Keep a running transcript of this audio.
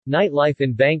Nightlife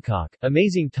in Bangkok,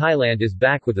 Amazing Thailand is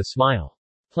back with a smile.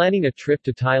 Planning a trip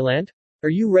to Thailand? Are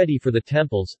you ready for the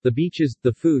temples, the beaches,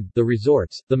 the food, the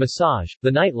resorts, the massage, the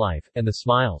nightlife, and the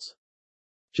smiles?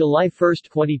 July 1,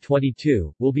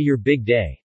 2022, will be your big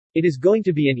day. It is going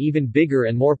to be an even bigger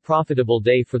and more profitable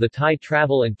day for the Thai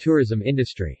travel and tourism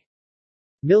industry.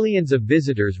 Millions of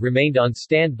visitors remained on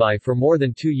standby for more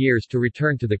than 2 years to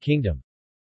return to the kingdom.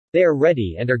 They are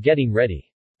ready and are getting ready.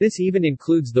 This even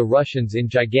includes the Russians in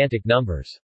gigantic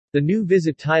numbers. The new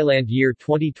Visit Thailand year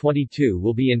 2022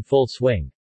 will be in full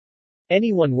swing.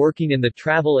 Anyone working in the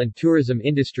travel and tourism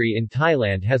industry in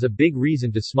Thailand has a big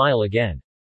reason to smile again.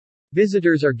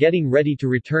 Visitors are getting ready to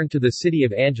return to the city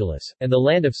of Angeles, and the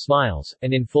land of smiles,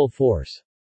 and in full force.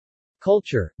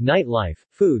 Culture, nightlife,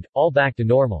 food, all back to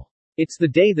normal. It's the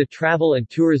day the travel and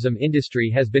tourism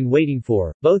industry has been waiting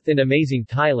for, both in Amazing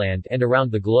Thailand and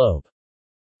around the globe.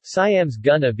 Siam's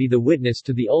gonna be the witness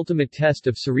to the ultimate test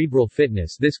of cerebral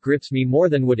fitness. This grips me more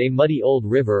than would a muddy old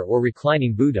river or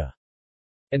reclining Buddha.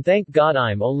 And thank God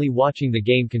I'm only watching the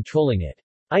game, controlling it.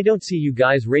 I don't see you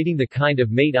guys rating the kind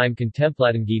of mate I'm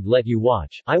contemplating'd let you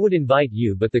watch. I would invite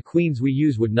you, but the queens we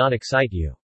use would not excite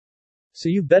you. So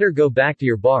you better go back to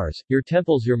your bars, your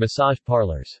temples, your massage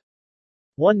parlors.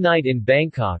 One night in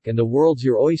Bangkok and the world's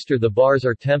your oyster. The bars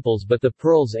are temples but the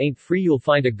pearls ain't free. You'll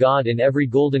find a god in every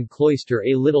golden cloister.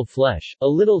 A little flesh, a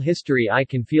little history. I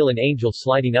can feel an angel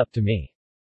sliding up to me.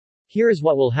 Here is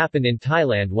what will happen in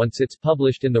Thailand once it's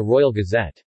published in the Royal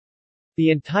Gazette. The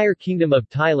entire Kingdom of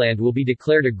Thailand will be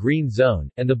declared a green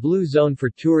zone, and the blue zone for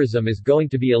tourism is going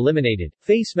to be eliminated.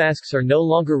 Face masks are no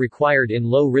longer required in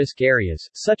low-risk areas,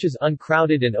 such as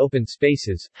uncrowded and open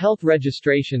spaces. Health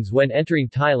registrations when entering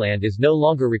Thailand is no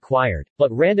longer required,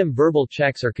 but random verbal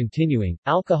checks are continuing.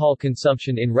 Alcohol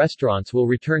consumption in restaurants will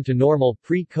return to normal,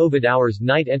 pre-COVID hours.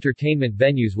 Night entertainment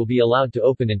venues will be allowed to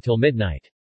open until midnight.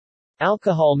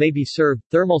 Alcohol may be served.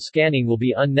 Thermal scanning will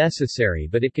be unnecessary,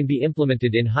 but it can be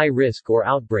implemented in high-risk or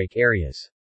outbreak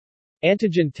areas.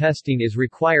 Antigen testing is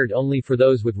required only for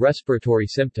those with respiratory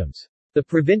symptoms. The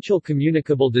provincial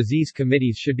communicable disease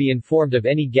committees should be informed of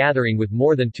any gathering with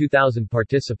more than 2,000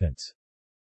 participants.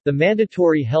 The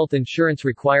mandatory health insurance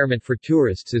requirement for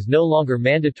tourists is no longer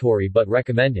mandatory but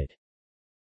recommended.